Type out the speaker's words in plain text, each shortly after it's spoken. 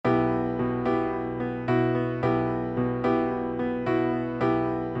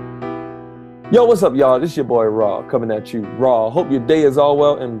Yo, what's up, y'all? This is your boy Raw coming at you raw. Hope your day is all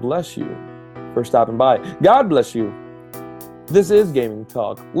well and bless you for stopping by. God bless you. This is Gaming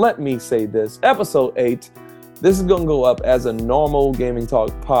Talk. Let me say this. Episode 8. This is going to go up as a normal Gaming Talk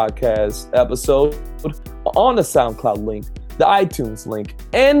podcast episode on the SoundCloud link, the iTunes link,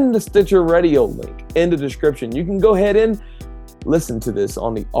 and the Stitcher Radio link in the description. You can go ahead and listen to this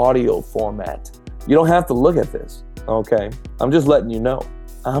on the audio format. You don't have to look at this, okay? I'm just letting you know.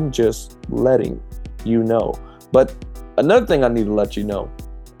 But another thing I need to let you know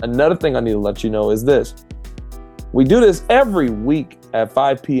is this. We do this every week at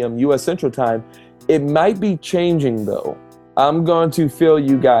 5 p.m. U.S. Central Time. It might be changing, though. I'm going to fill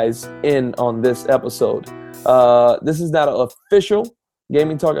you guys in on this episode. This is not an official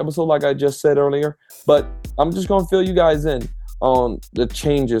Gaming Talk episode like I just said earlier, but I'm just going to fill you guys in on the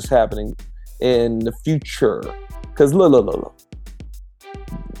changes happening in the future. Because look.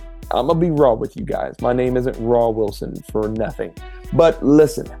 I'm going to be raw with you guys. My name isn't Raw Wilson for nothing. But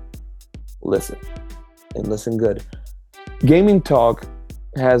listen, and listen good. Gaming Talk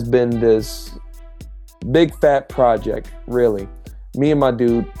has been this big fat project, really. Me and my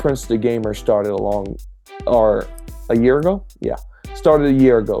dude, Prince the Gamer, started a year ago? Yeah, started a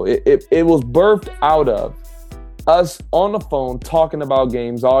year ago. It was birthed out of us on the phone talking about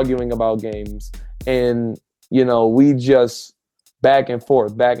games, arguing about games, and, we just back and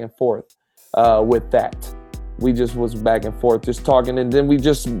forth with that. We just was back and forth just talking, and then we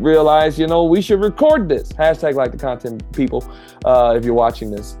just realized, we should record this. Hashtag like the content people, if you're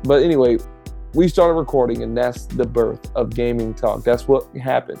watching this. But anyway, we started recording, and that's the birth of Gaming Talk. That's what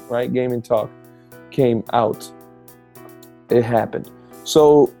happened, right? Gaming Talk came out. It happened.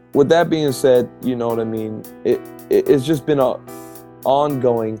 So with that being said, you know what I mean? It's just been an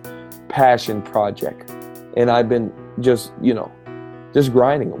ongoing passion project, and I've been just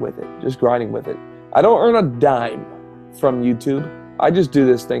grinding with it. I don't earn a dime from YouTube. I just do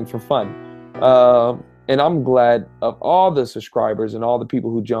this thing for fun. And I'm glad of all the subscribers and all the people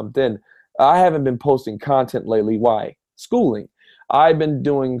who jumped in. I haven't been posting content lately. Why? Schooling. I've been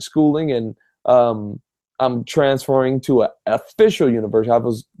doing schooling, and I'm transferring to an official university.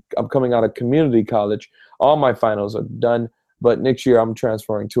 I'm coming out of community college. All my finals are done, but next year I'm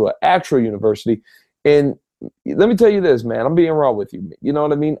transferring to an actual university. And let me tell you this, man. I'm being raw with you. You know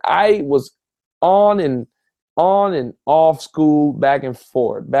what I mean? I was on and off school, back and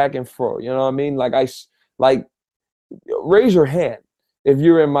forth. You know what I mean? Raise your hand if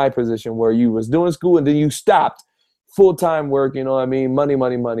you're in my position where you was doing school and then you stopped full-time work. You know what I mean? Money.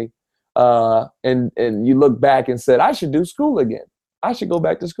 And you look back and said, I should do school again. I should go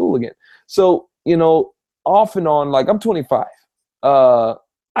back to school again. So, off and on, I'm 25.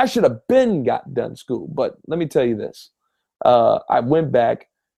 I should have got done school, but let me tell you this. I went back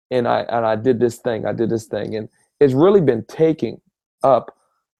and I did this thing. And it's really been taking up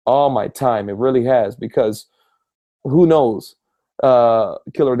all my time. It really has, because who knows?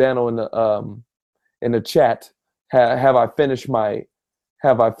 Killer Dano in the chat. Have I finished my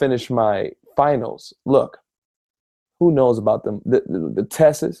finals? Look, who knows about them? The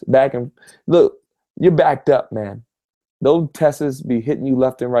tests back and look. You're backed up, man. Those tests be hitting you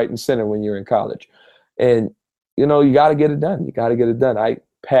left and right and center when you're in college. And, you got to get it done. I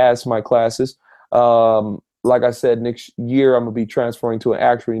passed my classes. Like I said, next year I'm going to be transferring to an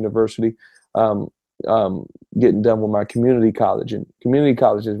actual university, getting done with my community college. And community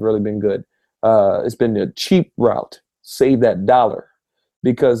college has really been good. It's been a cheap route. Save that dollar,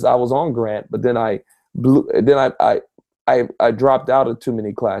 because I was on grant, but then I dropped out of too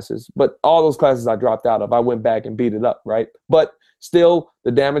many classes, but all those classes I dropped out of, I went back and beat it up, right? But still,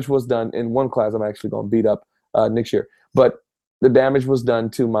 the damage was done. In one class I'm actually going to beat up next year. But the damage was done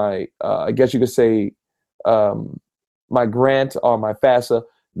to my, I guess you could say, my grant or my FAFSA.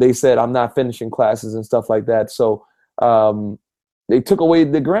 They said I'm not finishing classes and stuff like that. So they took away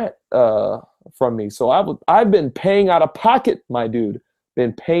the grant from me. So I've been paying out of pocket, my dude.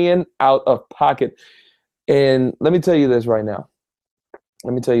 Been paying out of pocket. And let me tell you this right now.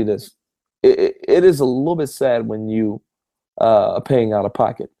 It is a little bit sad when you are paying out of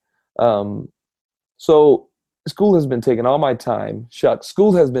pocket. So school has been taking all my time.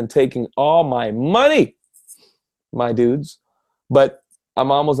 School has been taking all my money, my dudes. But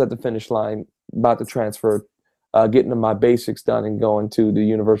I'm almost at the finish line, about to transfer, getting my basics done and going to the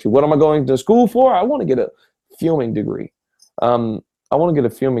university. What am I going to school for? I want to get a filming degree.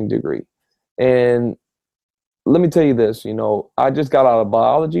 And let me tell you this, I just got out of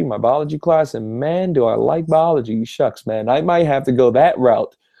my biology class, and man, do I like biology. Shucks, man. I might have to go that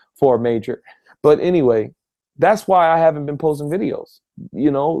route for a major. But anyway, that's why I haven't been posting videos.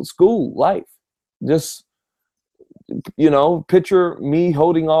 School, life. Just, picture me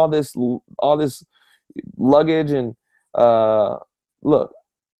holding all this luggage, and look,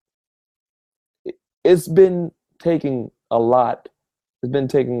 it's been taking a lot. It's been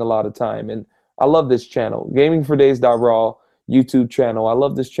taking a lot of time, and I love this channel, gamingfordays.raw YouTube channel. I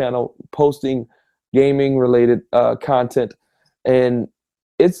love this channel, posting gaming related content, and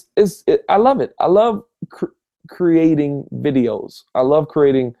I love it. I love creating videos. I love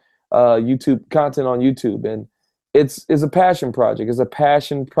creating YouTube content on YouTube, and it's a passion project. It's a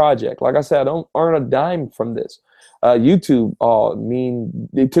passion project. Like I said, I don't earn a dime from this. YouTube,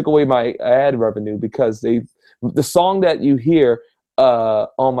 they took away my ad revenue because the song that you hear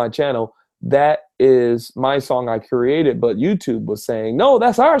on my channel, that is my song I created, but YouTube was saying, no,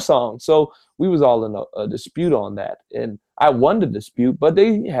 that's our song. So we was all in a dispute on that, and I won the dispute, but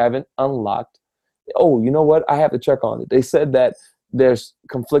they haven't unlocked. Oh, you know what? I have to check on it. They said that there's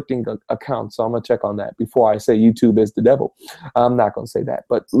conflicting accounts, so I'm gonna check on that before I say YouTube is the devil. I'm not gonna say that,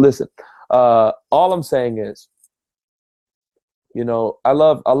 but listen, all I'm saying is, I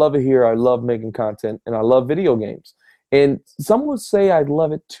love it here. I love making content, and I love video games. And some would say I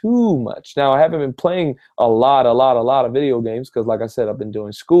love it too much. Now, I haven't been playing a lot of video games because, like I said, I've been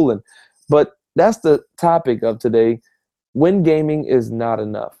doing schooling. But that's the topic of today. When gaming is not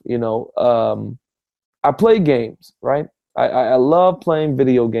enough. I play games, right? I love playing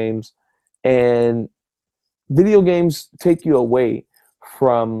video games, and video games take you away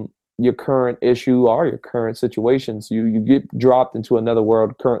from your current issue or your current situations. You get dropped into another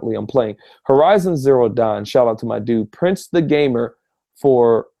world. Currently, I'm playing Horizon Zero Dawn. Shout out to my dude Prince the Gamer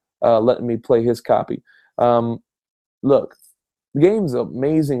for letting me play his copy. Look, the game's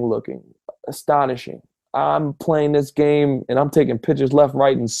amazing looking, astonishing. I'm playing this game and I'm taking pictures left,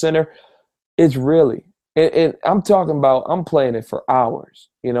 right, and center. It's really, and I'm talking about, I'm playing it for hours,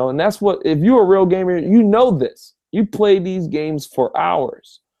 and that's what, if you're a real gamer, this. You play these games for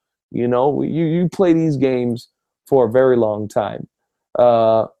hours. You play these games for a very long time.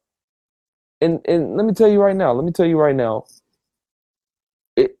 And let me tell you right now,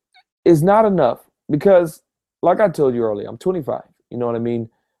 it is not enough because, like I told you earlier, I'm 25. You know what I mean?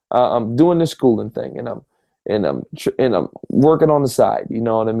 I'm doing this schooling thing, and I'm working on the side. You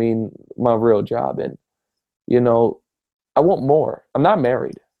know what I mean? My real job, and I want more. I'm not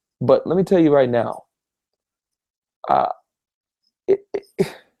married, but let me tell you right now.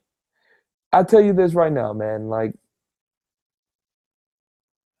 I tell you this right now, man. Like,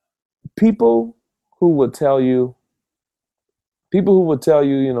 people who would tell you,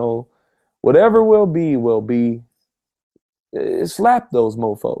 whatever will be, will be. Slap those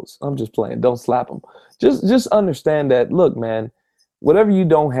mofos. I'm just playing. Don't slap them. Just understand that. Look, man, whatever you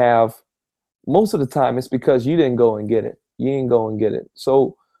don't have, most of the time it's because you didn't go and get it. You didn't go and get it.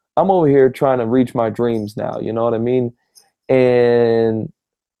 So I'm over here trying to reach my dreams now. You know what I mean? And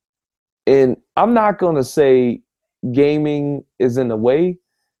I'm not gonna say gaming is in the way,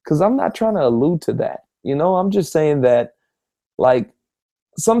 because I'm not trying to allude to that. I'm just saying that, like,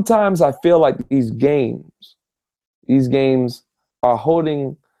 sometimes I feel like these games are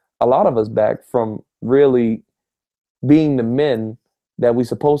holding a lot of us back from really being the men that we're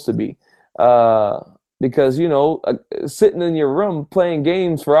supposed to be. Because, sitting in your room playing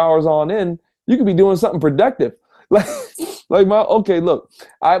games for hours on end, you could be doing something productive. Okay, look,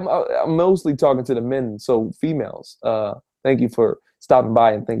 I'm mostly talking to the men, so females. Thank you for stopping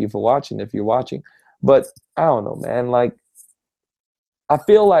by, and thank you for watching if you're watching. But I don't know, man. Like, I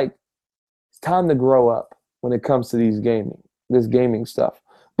feel like it's time to grow up when it comes to this gaming stuff.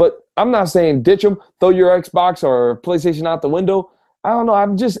 But I'm not saying ditch them, throw your Xbox or PlayStation out the window. I don't know.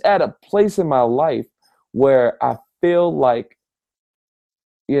 I'm just at a place in my life where I feel like,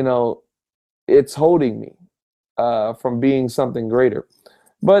 it's holding me from being something greater.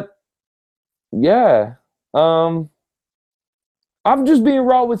 But yeah, I'm just being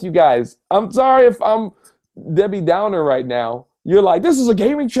raw with you guys. I'm sorry if I'm Debbie Downer right now. You're like, this is a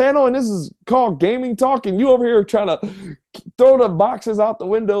gaming channel and this is called Gaming Talk, and you over here trying to throw the boxes out the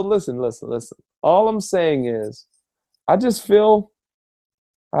window. Listen. All I'm saying is, I just feel,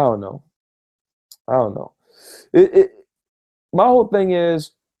 I don't know. My whole thing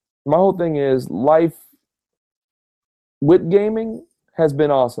is life with gaming has been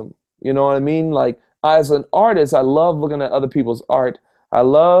awesome. You know what I mean? Like, as an artist, I love looking at other people's art. I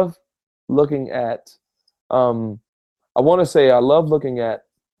love looking at, I love looking at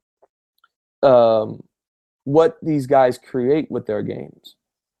what these guys create with their games.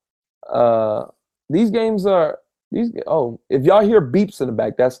 These games are, if y'all hear beeps in the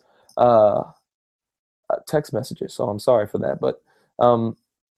back, that's text messages. So I'm sorry for that. But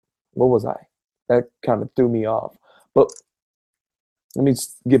what was I? that kind of threw me off. But let me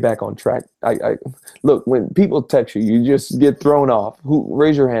get back on track. I look, when people text you, you just get thrown off. Who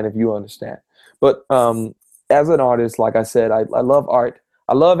raise your hand if you understand. But as an artist, like I said, I love art.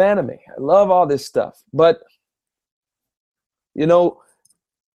 I love anime. I love all this stuff. But you know,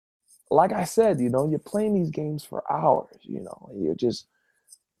 like I said, you're playing these games for hours. And you're just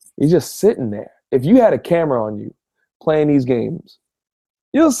sitting there. If you had a camera on you playing these games,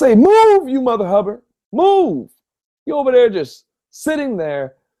 you'll say, "Move, you mother hubber, move." You over there just sitting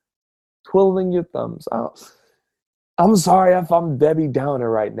there, twiddling your thumbs. I'm sorry if I'm Debbie Downer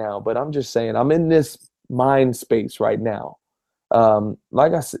right now, but I'm just saying I'm in this mind space right now.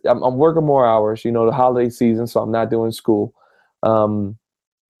 Like I said, I'm working more hours. The holiday season, so I'm not doing school.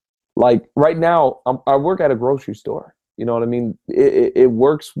 Like right now, I work at a grocery store. You know what I mean? It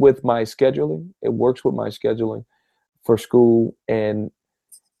works with my scheduling. It works with my scheduling for school, and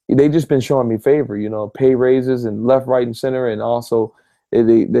they just been showing me favor. Pay raises and left, right, and center, and also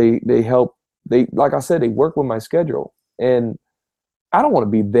they help. They, like I said, they work with my schedule, and I don't want to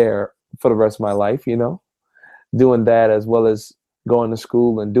be there for the rest of my life. Doing that as well as going to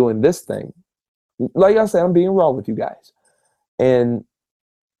school and doing this thing. Like I said, I'm being raw with you guys, and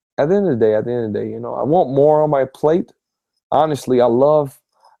at the end of the day, I want more on my plate. Honestly, I'm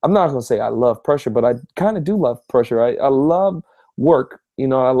not going to say I love pressure, but I kind of do love pressure. I love work.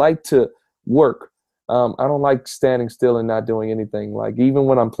 I like to work. I don't like standing still and not doing anything. Like, even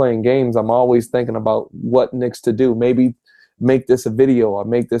when I'm playing games, I'm always thinking about what next to do. Maybe make this a video or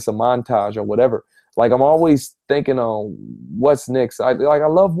make this a montage or whatever. Like, I'm always thinking on what's next. I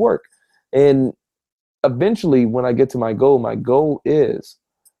love work. And eventually, when I get to my goal is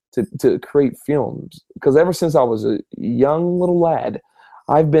to create films, because ever since I was a young little lad,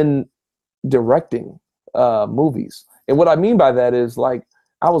 I've been directing movies. And what I mean by that is, like,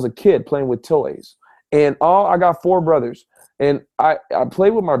 I was a kid playing with toys, and I got 4 brothers, and I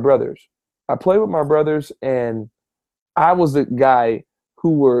played with my brothers. And I was the guy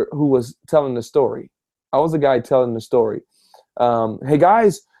who was telling the story. I was the guy telling the story. Hey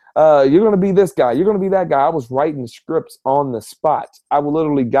guys, you're going to be this guy. You're going to be that guy. I was writing scripts on the spot. I would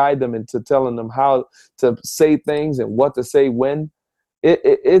literally guide them into telling them how to say things and what to say when.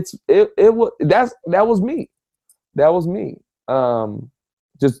 That was me. That was me.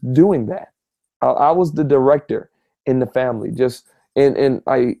 Just doing that. I was the director in the family. And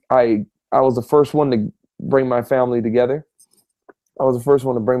I was the first one to bring my family together.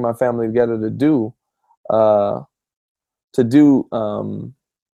 To do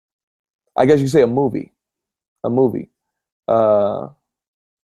I guess you say a movie. Oh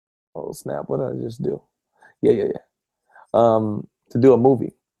snap! What did I just do? Yeah. To do a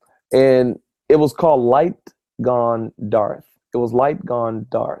movie, and it was called Light Gone Darth.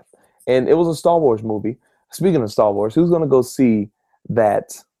 And it was a Star Wars movie. Speaking of Star Wars, who's gonna go see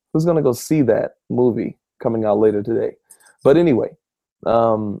that? Who's gonna go see that movie coming out later today? But anyway,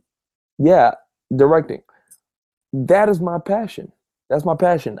 yeah, directing. That is my passion. That's my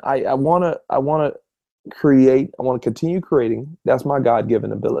passion. I wanna create. I want to continue creating. That's my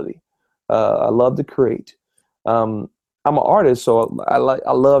God-given ability. I love to create. I'm an artist, so I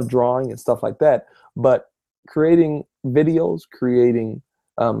love drawing and stuff like that. But creating videos, creating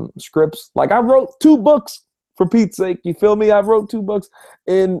scripts. Like, I wrote 2 books, for Pete's sake. You feel me? I wrote 2 books,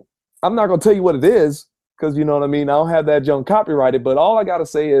 and I'm not gonna tell you what it is, because you know what I mean. I don't have that junk copyrighted. But all I gotta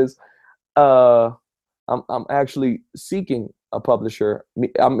say is, I'm actually seeking a publisher.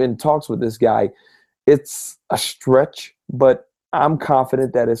 I'm in talks with this guy. It's a stretch, but I'm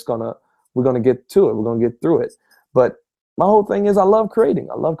confident that we're gonna get to it. We're gonna get through it. But my whole thing is I love creating.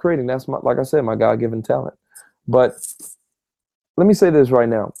 That's like I said, my God-given talent. But let me say this right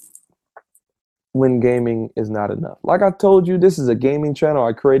now. When gaming is not enough. Like I told you, this is a gaming channel.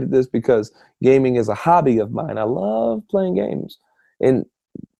 I created this because gaming is a hobby of mine. I love playing games. And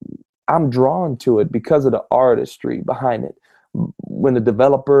I'm drawn to it because of the artistry behind it. When the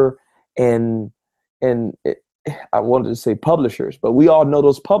developer and I wanted to say publishers, but we all know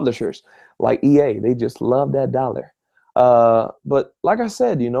those publishers like EA. They just love that dollar. But like I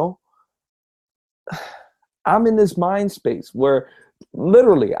said, I'm in this mind space where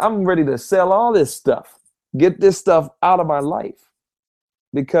literally I'm ready to sell all this stuff, get this stuff out of my life,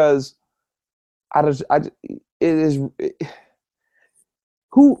 because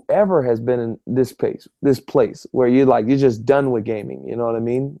whoever has been in this place where you're just done with gaming, you know what I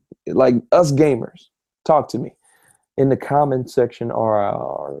mean? Like, us gamers, talk to me in the comment section,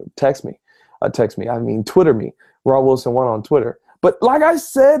 or text me. Twitter me, Raw Wilson 1 on Twitter. But like I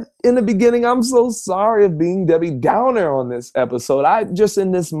said in the beginning, I'm so sorry of being Debbie Downer on this episode. I'm just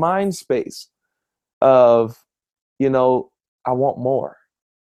in this mind space. of, you know, I want more.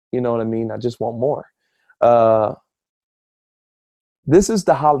 You know what I mean? I just want more. Uh, this is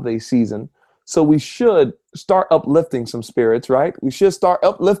the holiday season, so we should start uplifting some spirits, right? We should start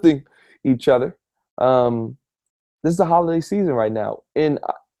uplifting each other. Um, this is the holiday season right now, and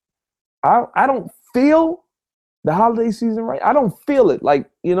I don't feel the holiday season right. I don't feel it. Like,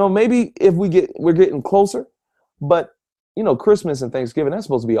 you know, maybe if we're getting closer, but you know, Christmas and Thanksgiving, that's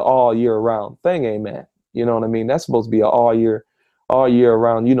supposed to be an all year round thing, amen. You know what I mean? That's supposed to be an all year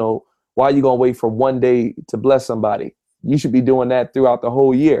around. You know, why are you gonna wait for one day to bless somebody? You should be doing that throughout the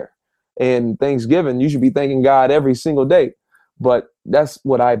whole year. And Thanksgiving, you should be thanking God every single day. But that's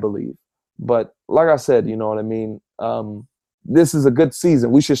what I believe. But like I said, you know what I mean? This is a good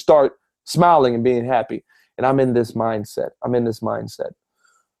season. We should start smiling and being happy. And I'm in this mindset. I'm in this mindset.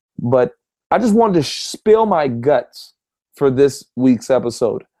 But I just wanted to spill my guts for this week's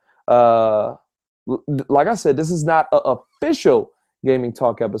episode. Uh, like I said, this is not an official gaming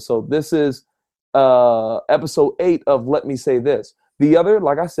talk episode. This is episode 8 of Let Me Say This. The other,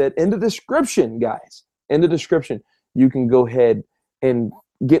 like I said, in the description, guys, in the description, you can go ahead and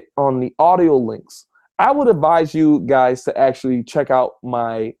get on the audio links. I would advise you guys to actually check out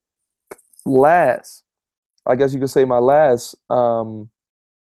my last, I guess you could say my last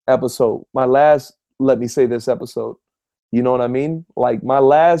episode, my last Let Me Say This episode. You know what I mean? Like my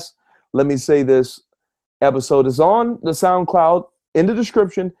last Let Me Say This episode is on the SoundCloud in the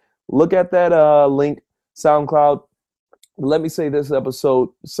description. Look at that link, SoundCloud. Let Me Say This episode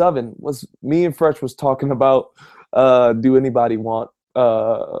 7 was me and Fresh was talking about do anybody want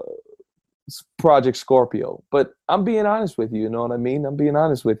Project Scorpio? But I'm being honest with you, you know what I mean? I'm being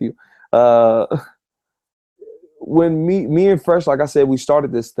honest with you. When me and Fresh, like I said, we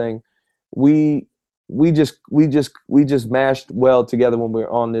started this thing, we just mashed well together when we were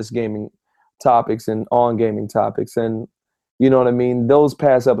on this gaming topics and on gaming topics. And you know what I mean? Those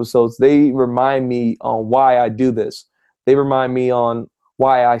past episodes, they remind me on why I do this. They remind me on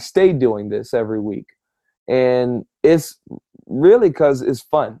why I stay doing this every week. And it's really because it's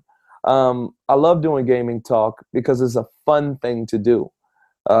fun. I love doing gaming talk because it's a fun thing to do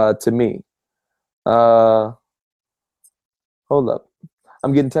to me. Hold up.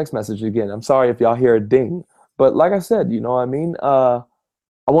 I'm getting text message again. I'm sorry if y'all hear a ding. But like I said, you know what I mean? I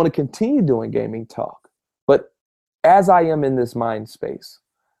want to continue doing gaming talk. But as I am in this mind space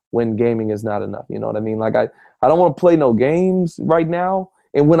when gaming is not enough, you know what I mean? Like I don't want to play no games right now.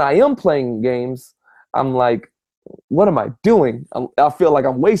 And when I am playing games, I'm like, what am I doing? I feel like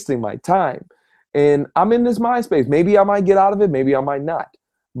I'm wasting my time. And I'm in this mind space. Maybe I might get out of it. Maybe I might not.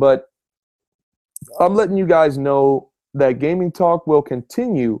 But I'm letting you guys know that gaming talk will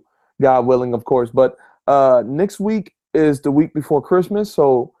continue, God willing, of course. But next week is the week before Christmas.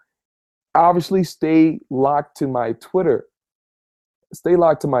 So obviously stay locked to my Twitter. Stay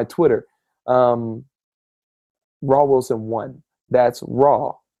locked to my Twitter. Raw Wilson 1. That's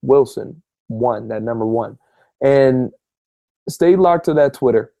Raw Wilson 1, that number 1. And stay locked to that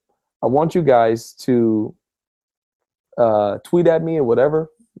Twitter. I want you guys to tweet at me or whatever.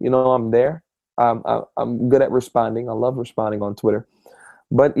 You know, I'm there. I'm good at responding. I love responding on Twitter.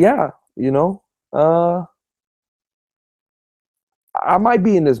 But yeah, you know, I might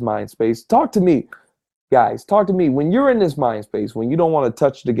be in this mind space. Talk to me, guys. Talk to me when you're in this mind space. When you don't want to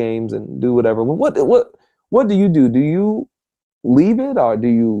touch the games and do whatever. What do you do? Do you leave it or do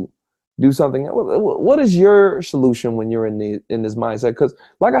you do something? What is your solution when you're in this mindset? Because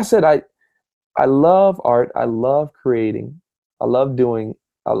like I said, I love art. I love creating. I love doing.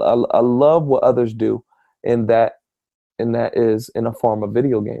 I love what others do, and that is in a form of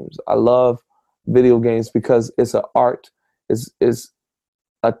video games. I love video games because it's an art. It's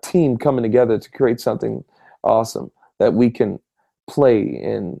a team coming together to create something awesome that we can play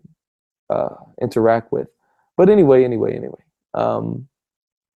and interact with. But anyway.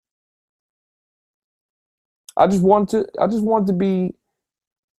 I just want to be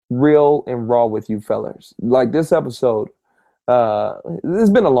real and raw with you fellas. Like this episode, it's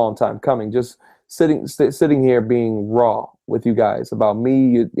been a long time coming. Just sitting here being raw with you guys about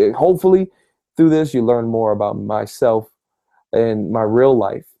me. Hopefully, through this, you learn more about myself and my real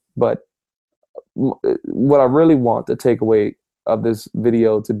life. But what I really want the takeaway of this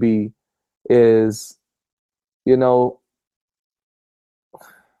video to be is, you know,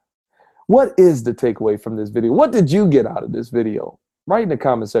 what is the takeaway from this video? What did you get out of this video? Write in the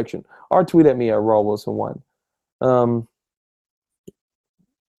comment section or tweet at me at rawwilson1.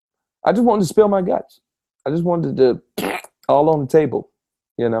 I just wanted to spill my guts. I just wanted to all on the table,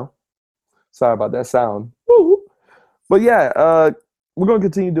 you know. Sorry about that sound. Woo. But yeah, we're going to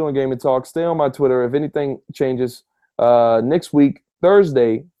continue doing Gaming Talk. Stay on my Twitter. If anything changes, next week,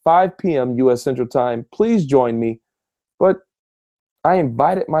 Thursday, 5 p.m. U.S. Central Time, please join me. But I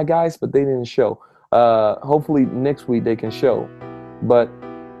invited my guys, but they didn't show. Hopefully next week they can show. But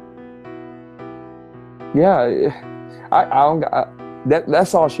yeah,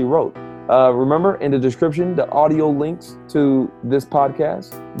 that's all she wrote. Remember, in the description, the audio links to this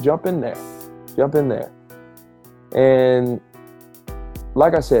podcast. Jump in there. And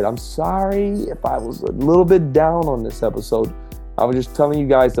like I said, I'm sorry if I was a little bit down on this episode. I was just telling you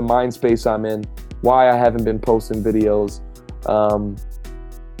guys the mind space I'm in, why I haven't been posting videos.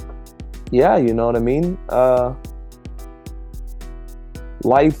 Yeah, you know what I mean?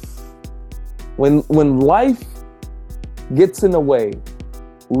 Life, when life gets in the way,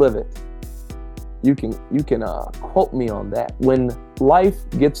 live it. You can quote me on that. When life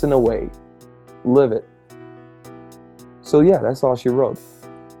gets in the way, live it. So yeah, that's all she wrote.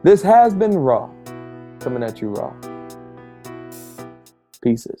 This has been Raw, coming at you raw.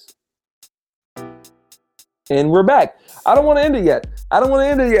 Pieces. And we're back. I don't want to end it yet. I don't want to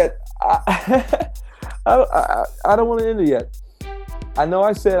end it yet. I know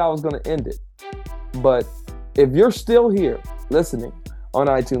I said I was going to end it, but if you're still here listening on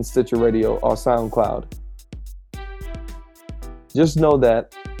iTunes, Stitcher Radio, or SoundCloud, just know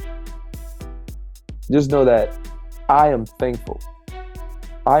that I am thankful.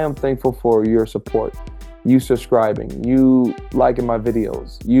 I am thankful for your support, you subscribing, you liking my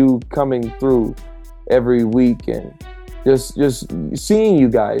videos, you coming through every week, and just seeing you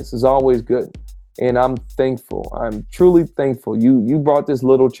guys is always good. And I'm thankful. I'm truly thankful. You brought this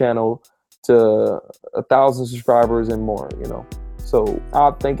little channel to 1,000 subscribers and more, you know. So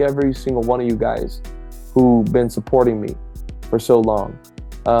I thank every single one of you guys who've been supporting me for so long.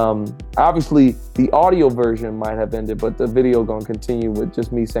 Obviously the audio version might have ended, but the video gonna continue with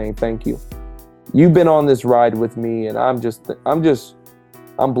just me saying thank you. You've been on this ride with me, and I'm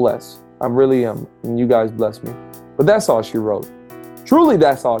blessed. I really am, and you guys bless me. But that's all she wrote. Truly,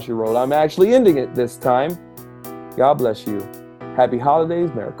 that's all she wrote. I'm actually ending it this time. God bless you. Happy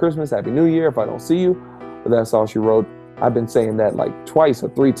holidays, Merry Christmas, Happy New Year if I don't see you. But that's all she wrote. I've been saying that like twice or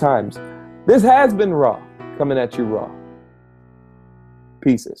 3 times. This has been Raw, coming at you raw.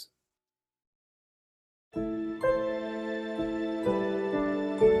 Pieces.